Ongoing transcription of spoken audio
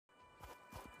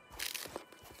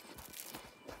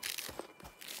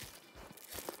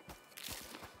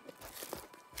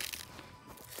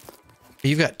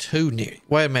You've got two near.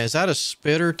 Wait a minute, is that a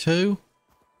spitter too?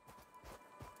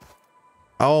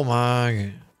 Oh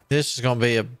my, this is gonna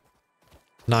be a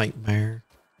nightmare.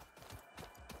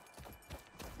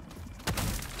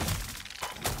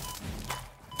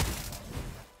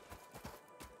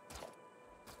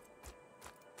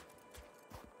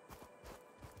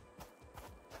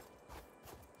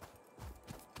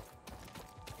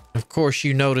 Of course,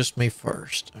 you noticed me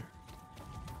first.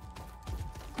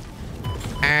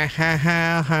 Ah, ha,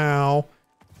 ha, how.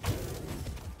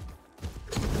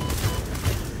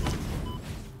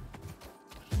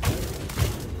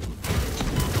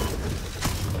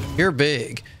 You're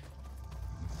big.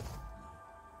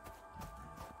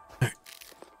 All right.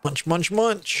 Munch, munch,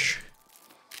 munch.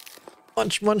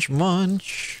 Munch, munch,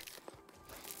 munch.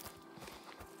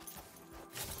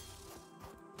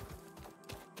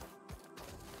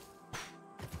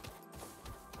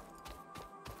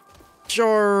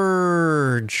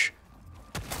 Charge.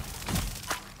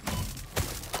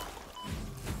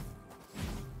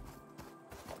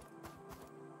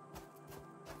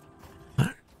 All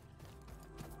right.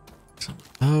 Some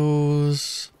of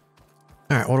those.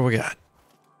 All right, what do we got?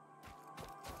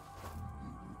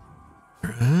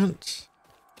 All right.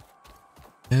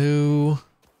 New.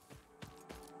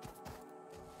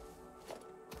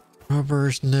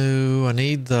 Rubber's new. I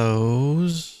need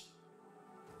those.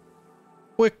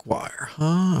 Quick wire, huh?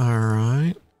 All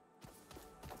right.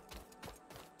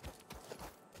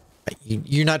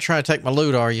 You're not trying to take my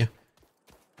loot, are you?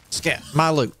 Scat. My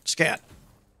loot. Scat.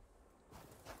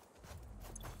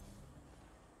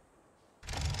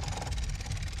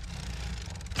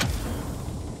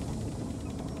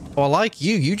 Well, like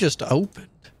you just opened.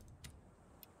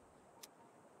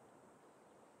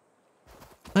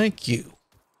 Thank you.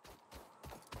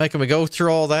 Making me go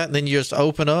through all that and then you just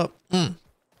open up.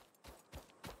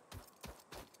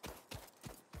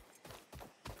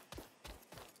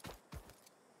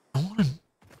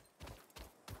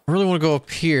 I really want to go up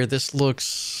here. This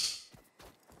looks...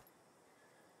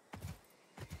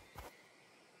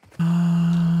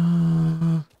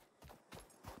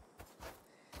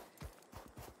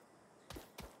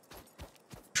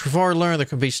 We've already learned there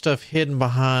could be stuff hidden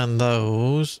behind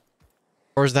those.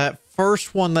 Or is that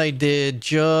first one they did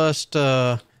just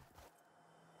a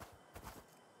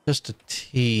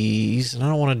tease? And I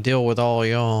don't want to deal with all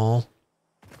y'all.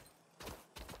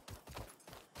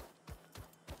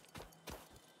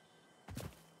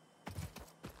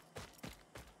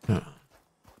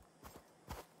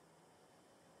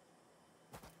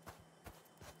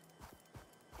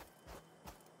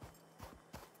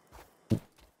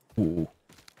 Ooh.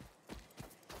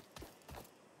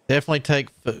 Definitely take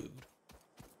food.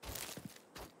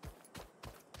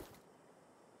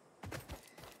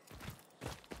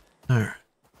 All right.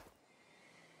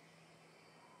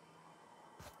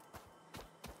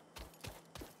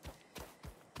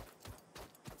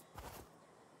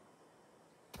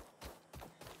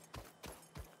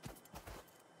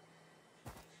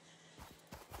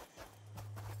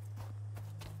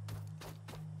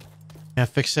 Yeah,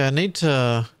 fix that. I need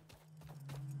to...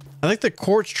 I think the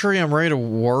quartz tree I'm ready to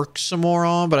work some more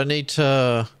on, but I need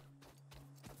to...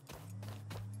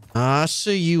 I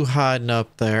see you hiding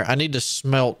up there. I need to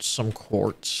smelt some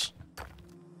quartz.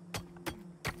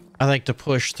 I think to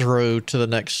push through to the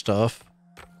next stuff.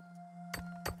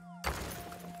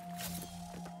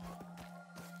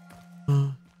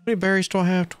 How many berries do I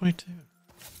have? 22.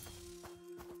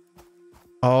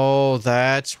 Oh,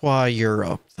 that's why you're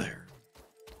up there.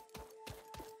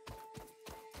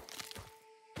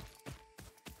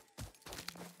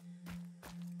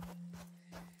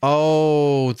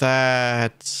 Oh,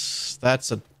 that's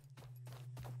a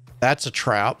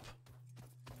trap.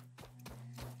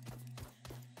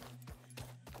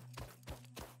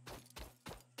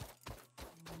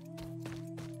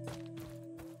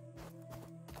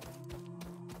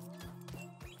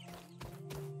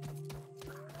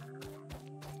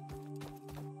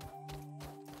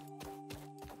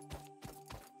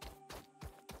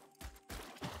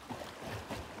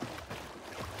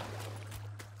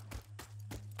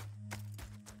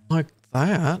 Like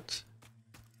that.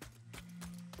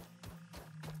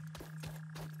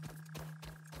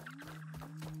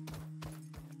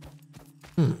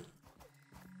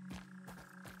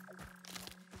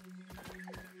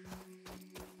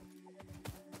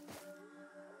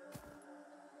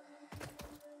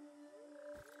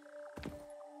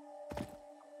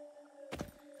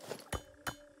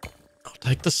 I'll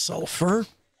take the sulfur.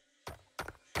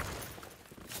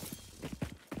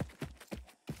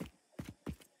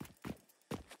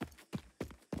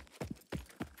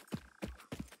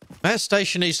 That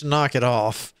station needs to knock it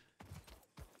off.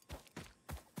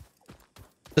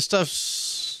 This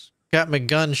stuff's got me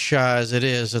gun shy as it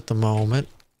is at the moment.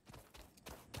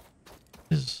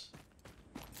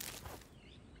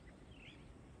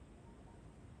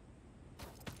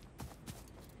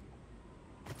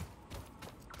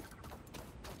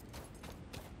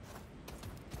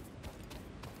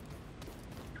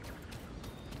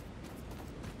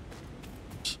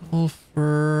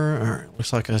 Sulfur. All right,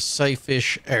 looks like a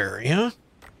safe-ish area.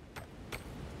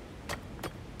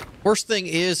 Worst thing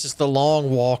is the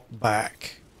long walk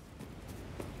back.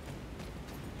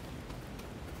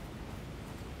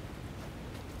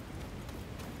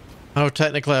 I know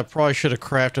technically I probably should have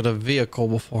crafted a vehicle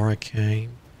before I came.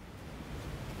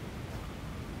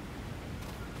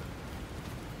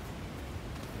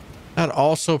 That'd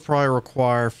also probably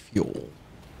require fuel.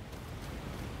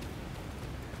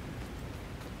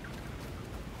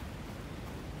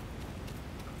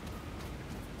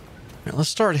 All right, let's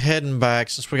start heading back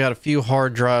since we got a few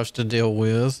hard drives to deal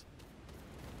with.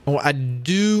 Oh, I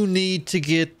do need to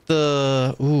get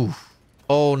the... Ooh.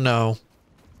 Oh, no.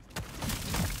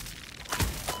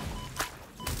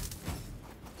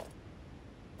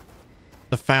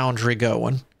 The foundry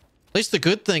going. At least the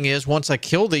good thing is once I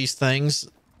kill these things,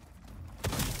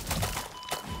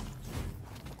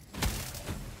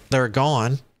 they're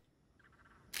gone.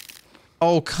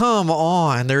 Oh, come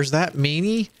on. There's that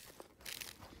meanie.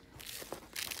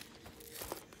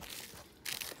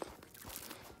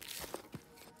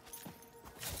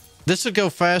 This would go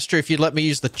faster if you'd let me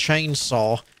use the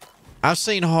chainsaw. I've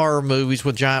seen horror movies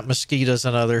with giant mosquitoes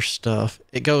and other stuff.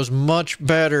 It goes much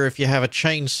better if you have a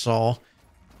chainsaw.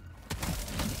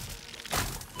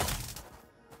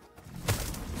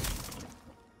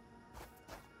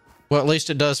 Well, at least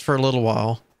it does for a little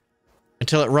while.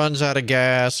 Until it runs out of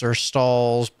gas or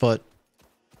stalls, but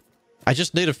I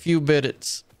just need a few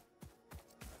bits.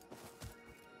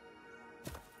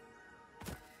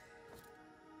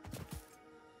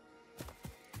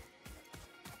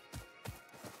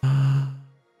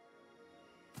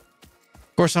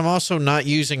 Of course, I'm also not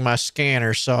using my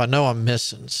scanner, so I know I'm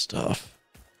missing stuff.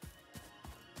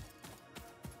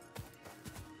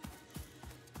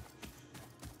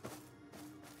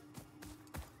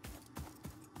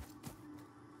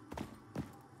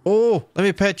 Oh, let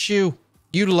me pet you.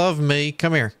 You love me.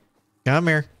 Come here. Come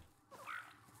here.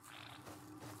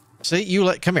 See,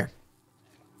 come here.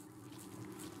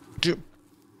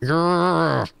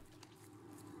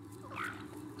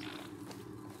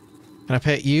 Can I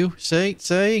pet you? See?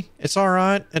 It's all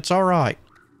right. It's all right.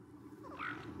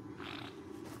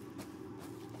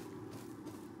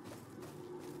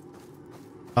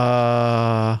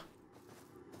 Uh-oh.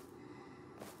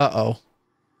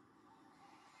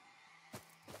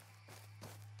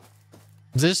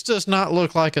 This does not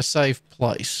look like a safe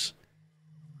place.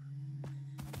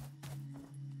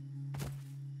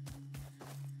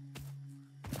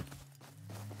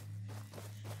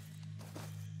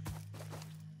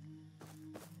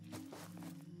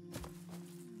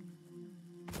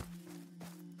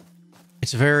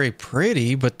 It's very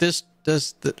pretty, but this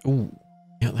does the... Ooh,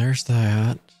 yeah, there's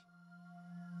that.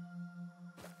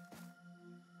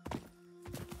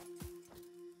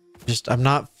 I'm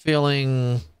not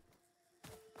feeling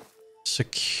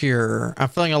secure. I'm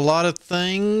feeling a lot of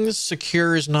things.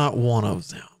 Secure is not one of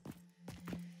them.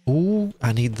 Ooh,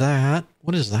 I need that.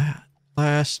 What is that?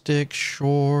 Plastic,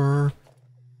 sure.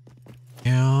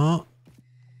 Yeah.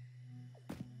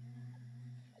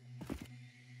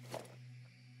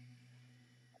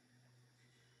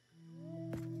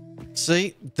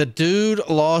 See, the dude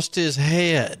lost his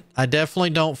head. I definitely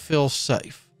don't feel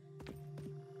safe.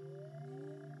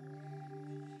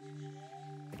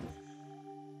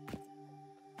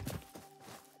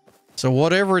 So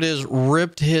whatever it is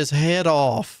ripped his head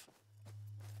off.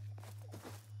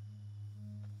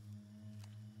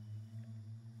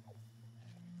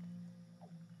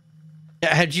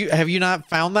 Have you not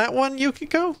found that one,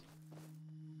 Yukiko?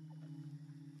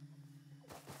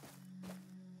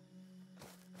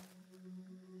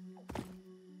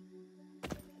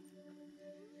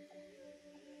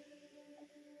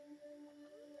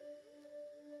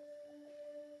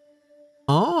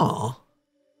 Oh.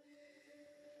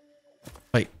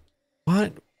 Wait,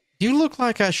 what? You look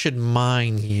like I should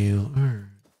mine you.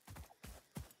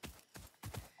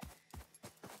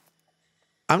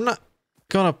 I'm not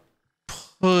gonna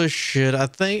push it. I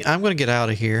think I'm gonna get out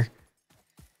of here.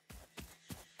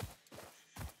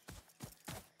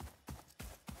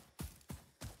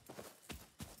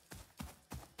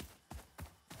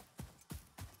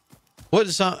 What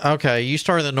zone? Okay, you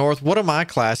started in the north. What am I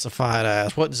classified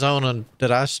as? What zone did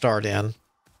I start in?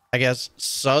 I guess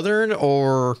southern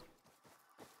or...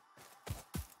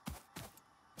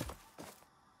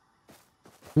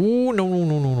 Ooh, no, no,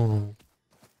 no, no, no, no.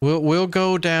 We'll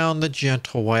go down the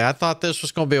gentle way. I thought this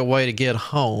was going to be a way to get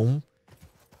home.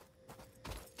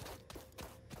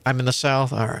 I'm in the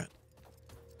south. All right.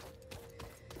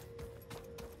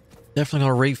 Definitely going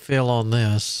to refill on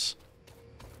this.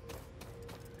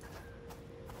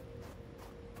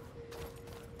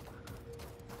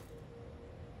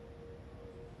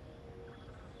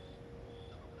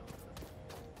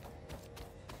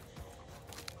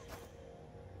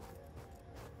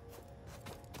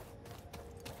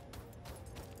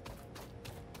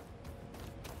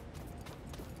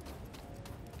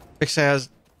 It says,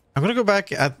 I'm going to go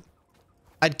back.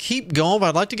 I'd keep going, but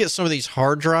I'd like to get some of these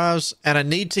hard drives, and I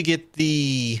need to get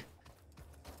the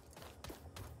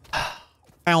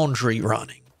foundry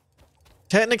running.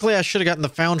 Technically, I should have gotten the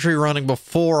foundry running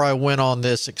before I went on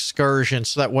this excursion,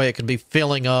 so that way it could be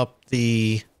filling up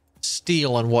the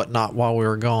steel and whatnot while we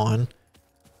were gone.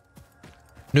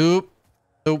 Nope.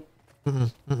 Nope.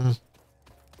 Mm-mm, mm-mm.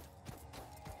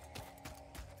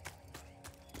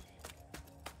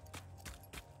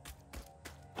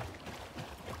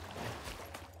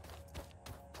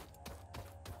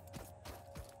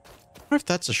 I wonder if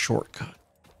that's a shortcut.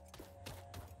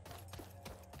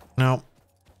 No.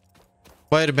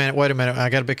 Wait a minute. Wait a minute. I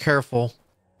got to be careful.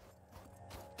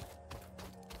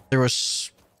 There was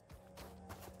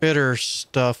bitter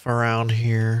stuff around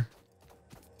here.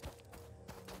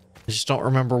 I just don't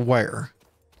remember where.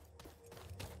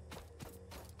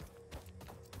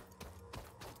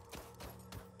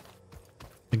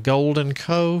 The Golden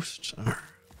Coast.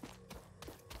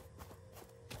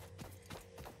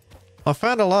 I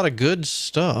found a lot of good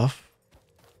stuff.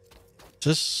 Is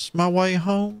this my way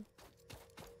home?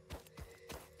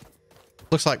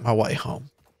 Looks like my way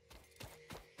home.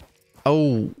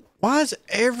 Oh, why is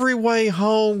every way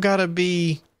home gotta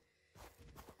be...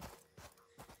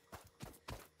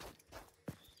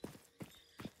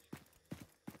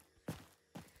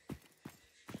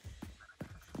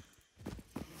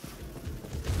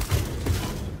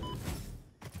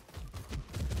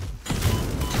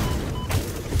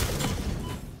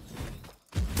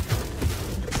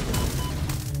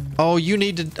 Oh, you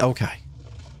need to... Okay.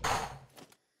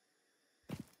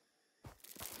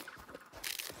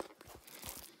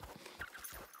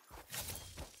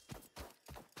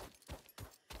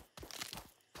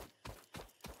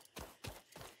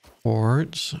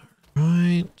 Quartz.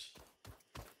 Right.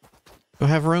 Do I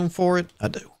have room for it? I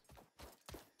do.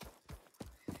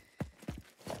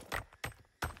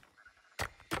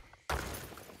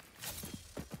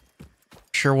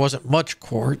 Sure wasn't much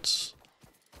quartz.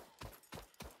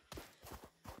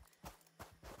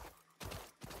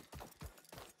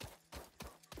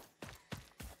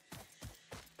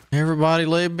 Everybody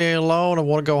leave me alone. I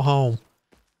want to go home.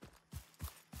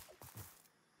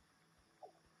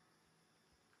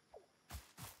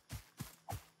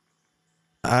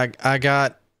 I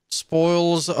got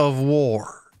spoils of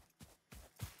war.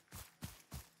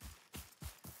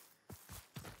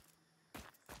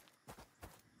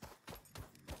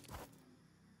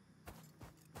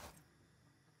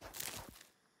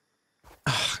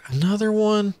 Ugh, another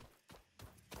one.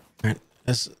 All right,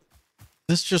 this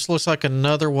just looks like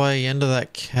another way into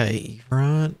that cave,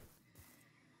 right?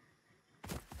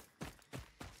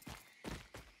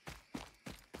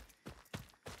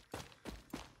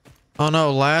 Oh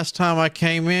no, last time I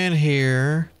came in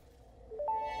here...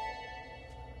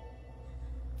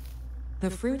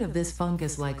 The fruit of this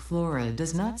fungus-like flora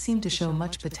does not seem to show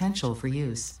much potential for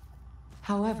use.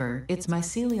 However, its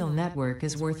mycelial network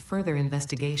is worth further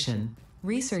investigation.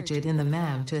 Research it in the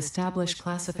MAM to establish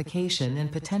classification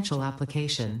and potential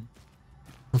application.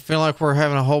 I feel like we're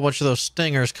having a whole bunch of those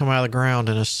stingers come out of the ground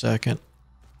in a second.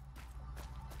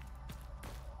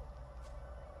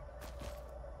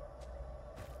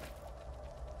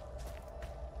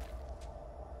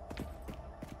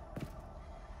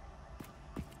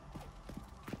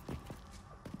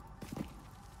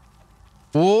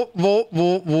 Whoa, whoa,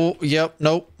 whoa, whoa. Yep,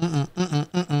 nope. Mm-mm, mm-mm,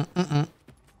 mm-mm, mm-mm.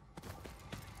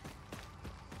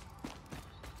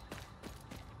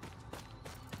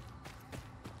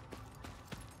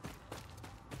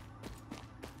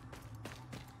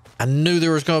 I knew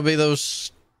there was going to be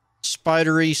those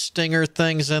spidery stinger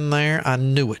things in there. I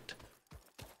knew it.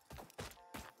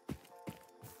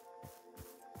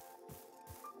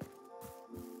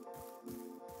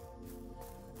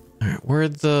 All right,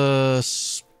 where'd the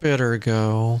spitter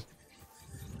go?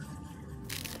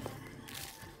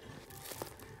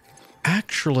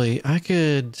 Actually, I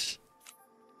could...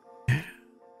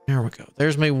 There we go.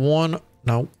 There's me one...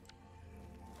 Nope.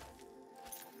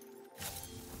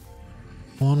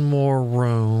 One more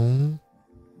room.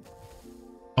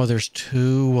 Oh, there's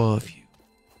two of you.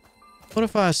 What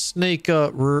if I sneak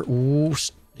up? Ooh,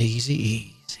 easy,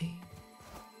 easy.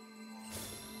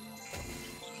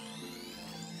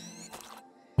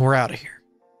 We're out of here.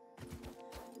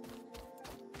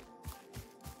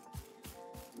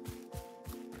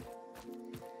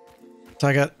 So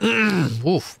I got,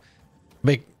 woof.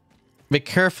 Be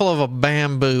careful of a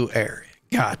bamboo area.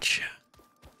 Gotcha.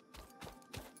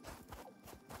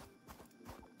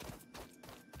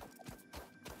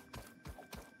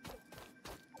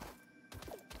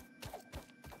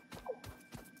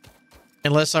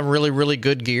 Unless I'm really, really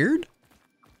good geared.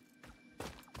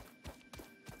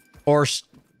 Or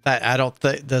that, I don't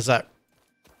think, does that.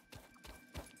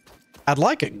 I'd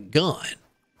like a gun.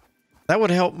 That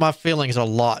would help my feelings a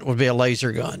lot, would be a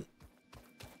laser gun.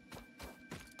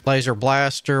 Laser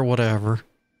blaster, whatever.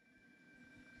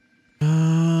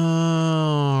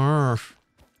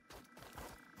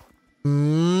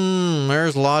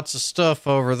 There's lots of stuff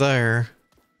over there.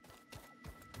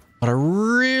 But I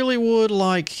really would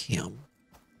like him.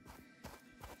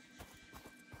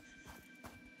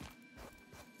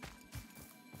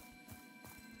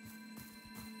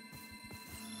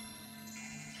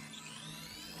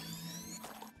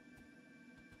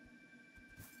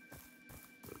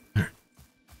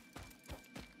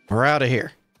 We're out of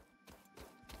here.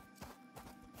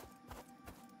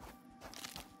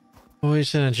 Oh,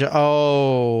 he's in a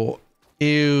oh,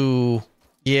 ew.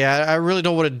 Yeah, I really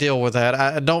don't want to deal with that.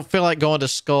 I don't feel like going to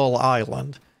Skull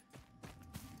Island.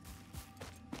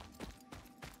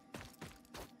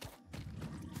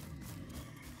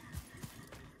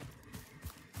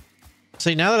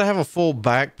 See, now that I have a full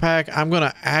backpack, I'm going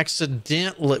to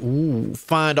accidentally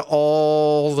find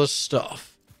all the stuff.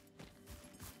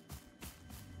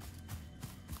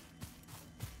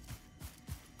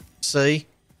 See?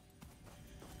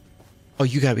 Oh,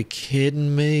 you gotta be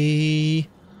kidding me.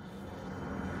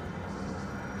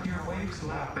 Your waves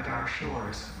lap at our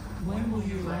shores. When will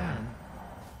you land?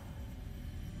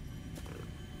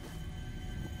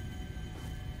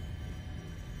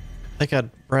 I think I'd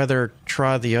rather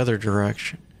try the other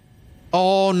direction.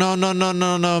 Oh, no, no, no,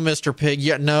 no, no, Mr. Pig.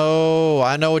 Yeah, no,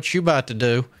 I know what you about to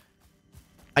do.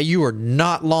 You are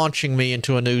not launching me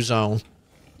into a new zone.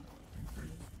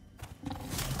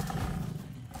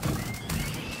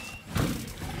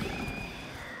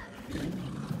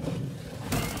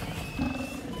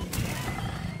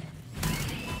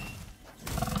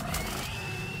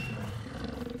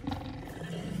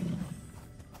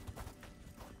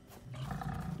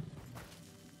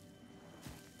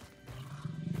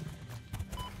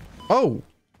 Oh,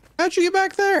 how'd you get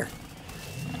back there?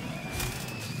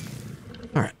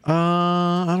 All right.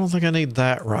 I don't think I need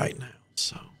that right now.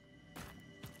 So,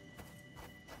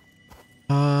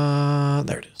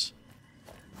 there it is.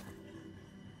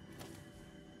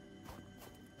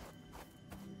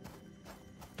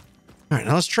 All right,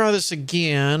 now let's try this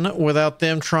again without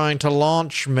them trying to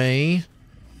launch me.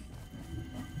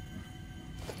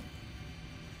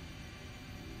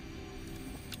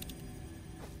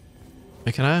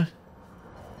 Hey, can I?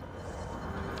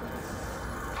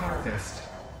 Harvest.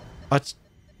 Let's.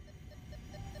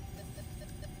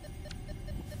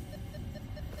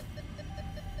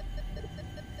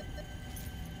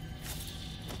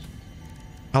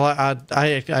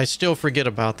 I still forget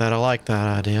about that. I like that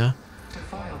idea. To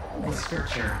file the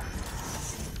scripture.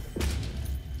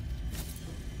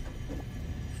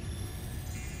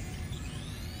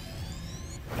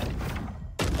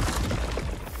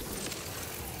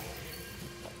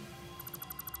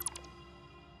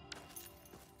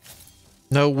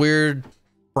 No weird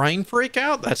brain freak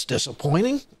out? That's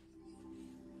disappointing.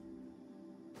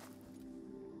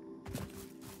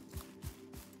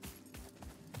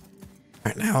 All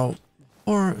right, now,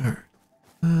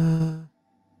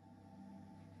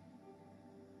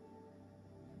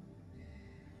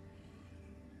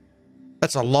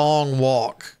 that's a long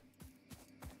walk.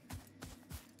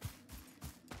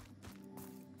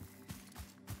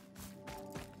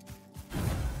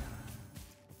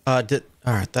 All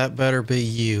right, that better be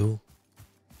you.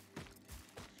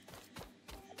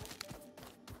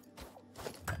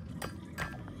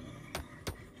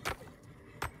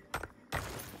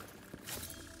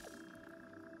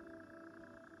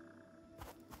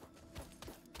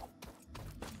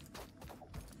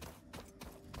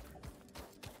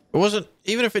 It wasn't,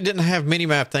 even if it didn't have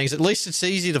minimap things, at least it's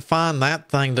easy to find that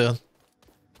thing to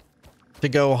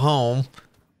go home.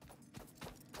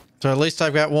 So at least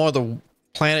I've got one of the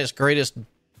planet's greatest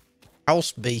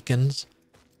house beacons.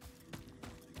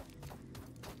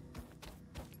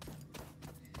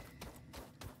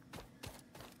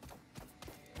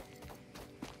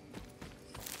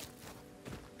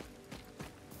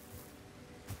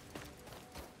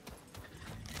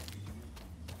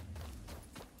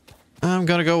 I'm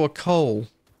gonna go with coal.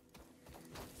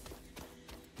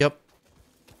 Yep.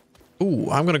 Ooh,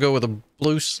 I'm gonna go with a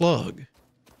blue slug.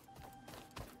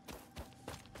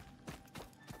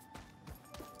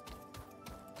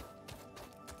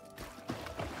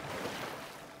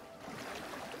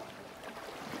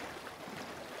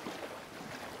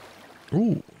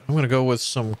 Ooh, I'm gonna go with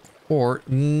some quartz.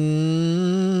 No.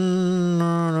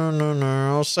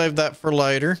 I'll save that for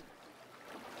later.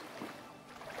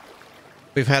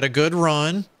 We've had a good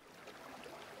run.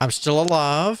 I'm still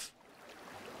alive.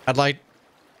 I'd like...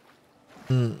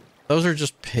 those are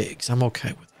just pigs. I'm okay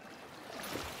with it.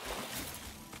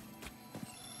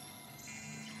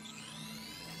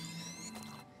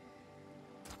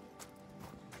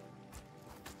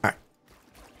 All right.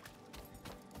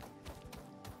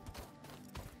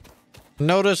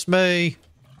 Notice me.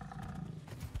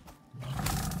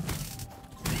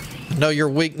 Know your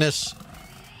weakness.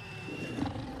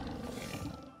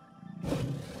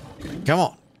 Come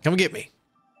on. Come get me.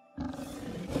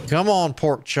 Come on,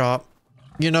 pork chop.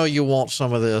 You know you want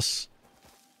some of this.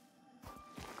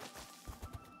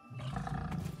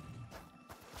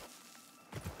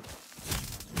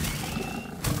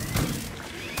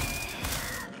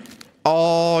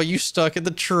 Oh, you stuck in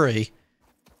the tree.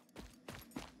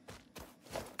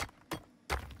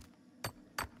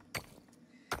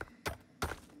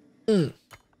 All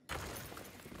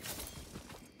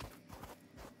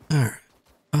right.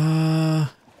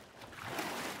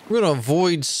 We're going to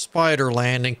avoid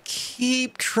Spiderland and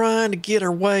keep trying to get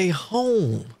our way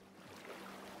home.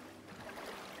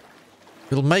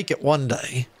 We'll make it one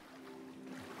day.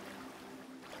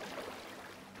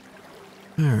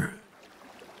 All right.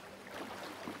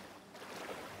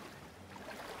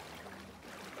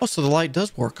 Oh, so the light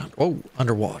does work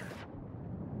underwater.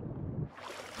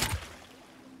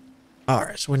 All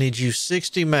right, so we need you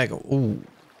 60 mega. Ooh.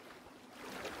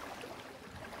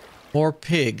 More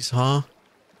pigs, huh?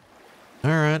 All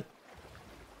right.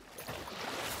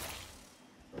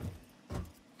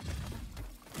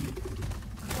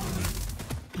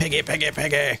 Piggy, piggy,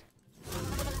 piggy.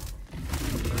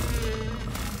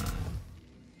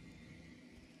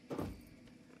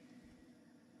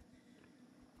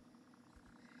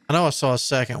 I know I saw a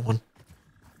second one.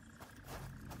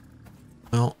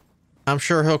 Well, I'm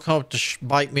sure he'll come up to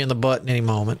bite me in the butt in any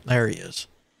moment. There he is.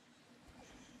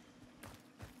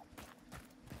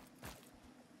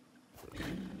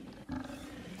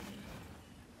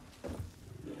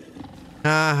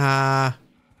 Haha.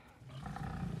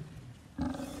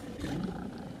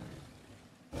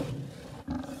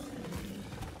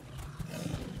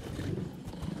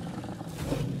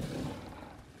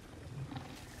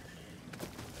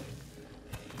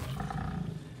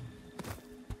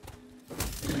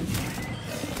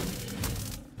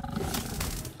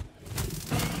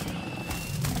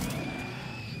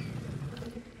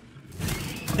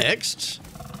 Next.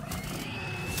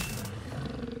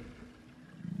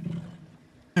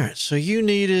 All right, so you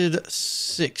needed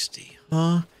 60,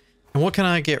 huh? And what can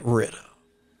I get rid of?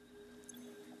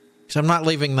 Because I'm not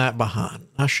leaving that behind.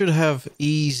 I should have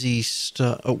easy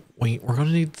stuff. Oh, wait, we're going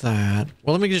to need that.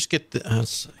 Well, let me just get the...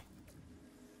 let's see.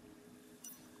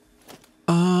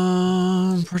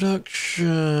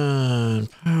 Production,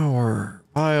 power,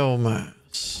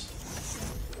 biomass.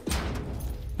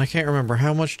 I can't remember.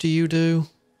 How much do you do?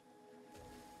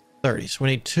 30. So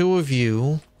we need 2 of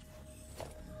you.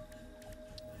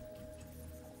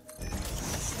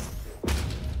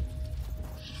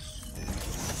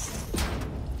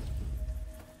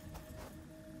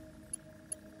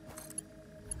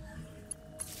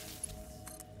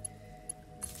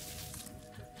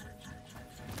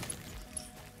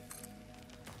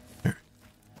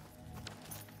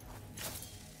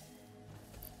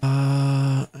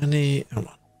 I need... hold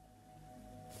on.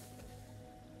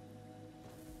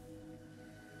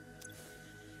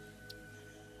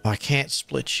 I can't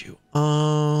split you.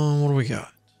 What do we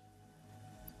got?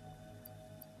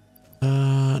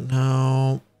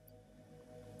 No.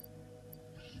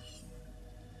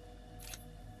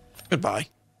 Goodbye.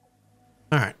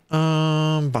 All right.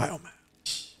 Biomass.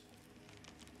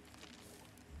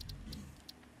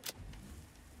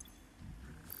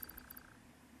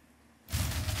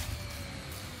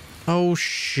 Oh,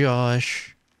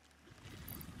 shush.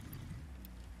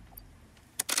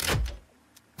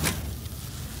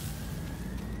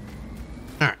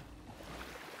 All right.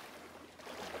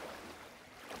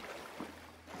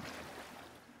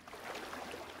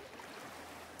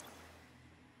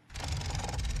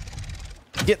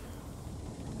 Get.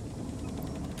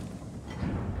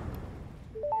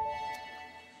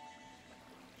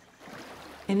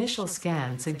 Initial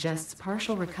scan suggests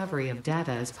partial recovery of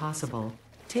data is possible.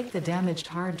 Take the damaged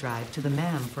hard drive to the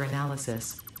MAM for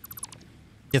analysis.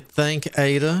 You think,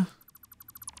 Ada?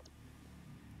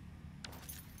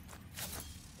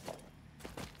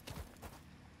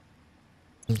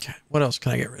 Okay, what else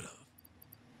can I get rid of?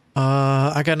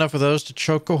 I got enough of those to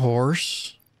choke a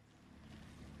horse.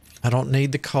 I don't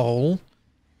need the coal.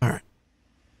 All right.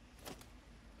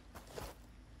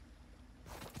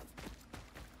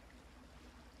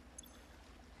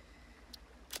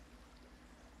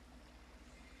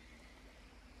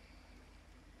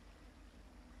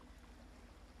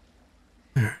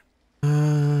 All right.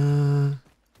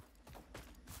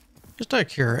 Just out of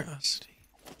curiosity.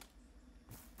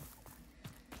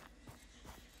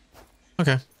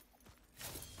 Okay.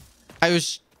 I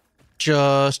was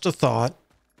just a thought.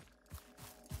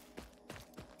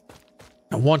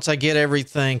 And once I get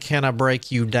everything, can I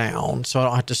break you down so I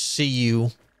don't have to see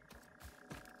you?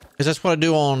 Because that's what I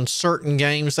do on certain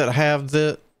games that have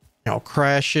the,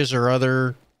 crashes or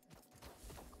other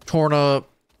torn up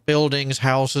buildings,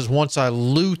 houses. Once I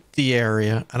loot the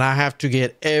area and I have to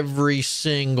get every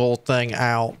single thing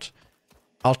out,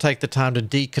 I'll take the time to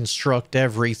deconstruct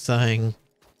everything.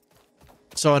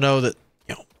 So I know that,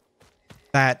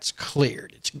 that's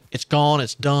cleared. It's gone.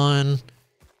 It's done.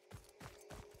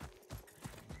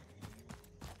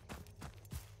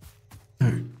 All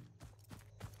right.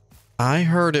 I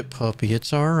heard it, puppy.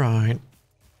 It's all right.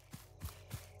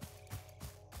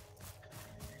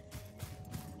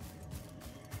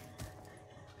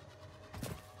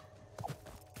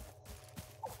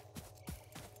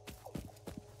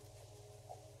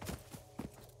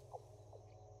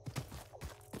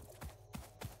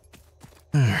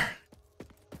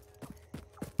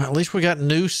 At least we got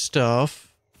new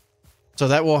stuff. So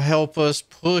that will help us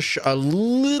push a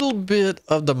little bit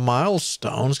of the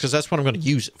milestones, because that's what I'm going to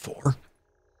use it for.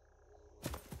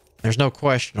 There's no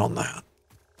question on that.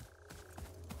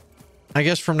 I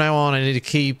guess from now on I need to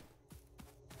keep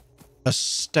a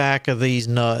stack of these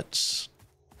nuts.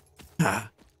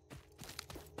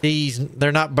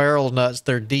 They're not barrel nuts,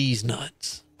 they're these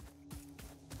nuts.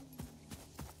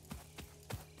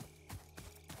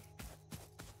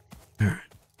 All right.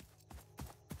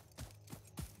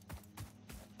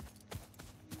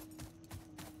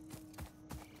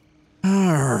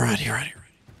 Alrighty.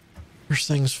 First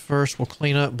things first, we'll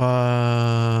clean up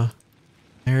by...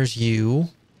 There's you.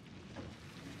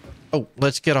 Oh,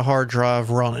 let's get a hard drive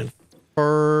running.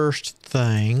 First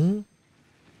thing.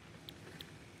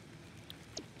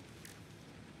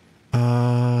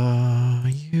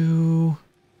 You...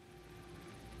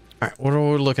 Alright, what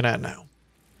are we looking at now?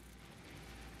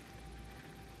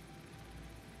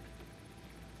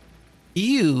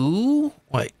 You...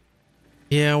 Wait.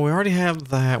 Yeah, we already have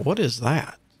that. What is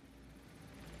that?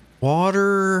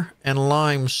 Water and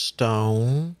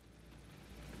limestone.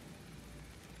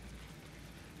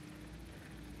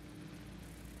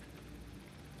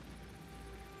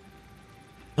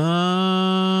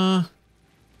 I'm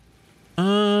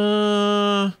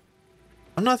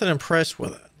not that impressed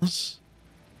with it.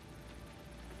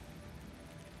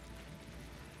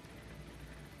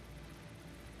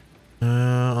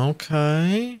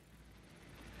 Okay.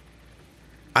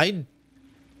 I'm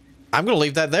going to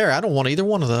leave that there. I don't want either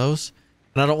one of those.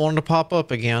 And I don't want them to pop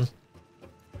up again.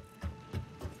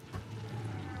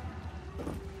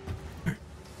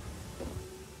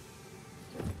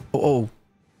 Oh.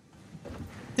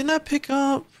 Didn't I pick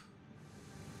up?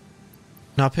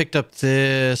 No, I picked up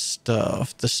this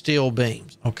stuff. The steel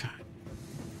beams. Okay.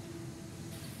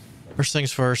 First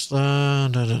things first.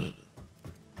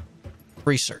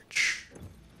 Research.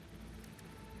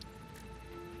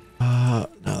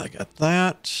 Now I got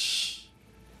that.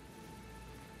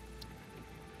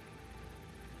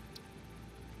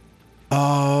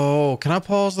 Oh, can I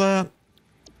pause that?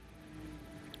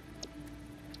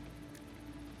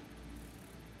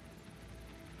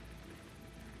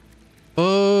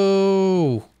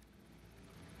 Oh.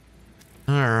 All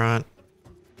right.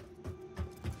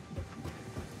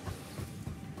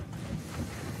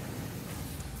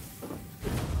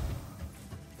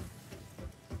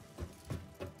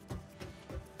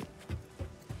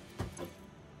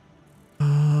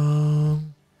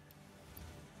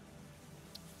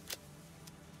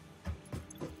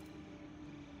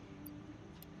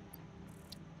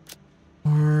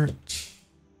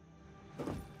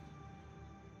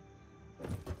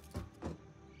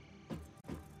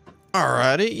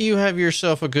 Alrighty, you have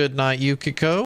yourself a good night, Yukiko.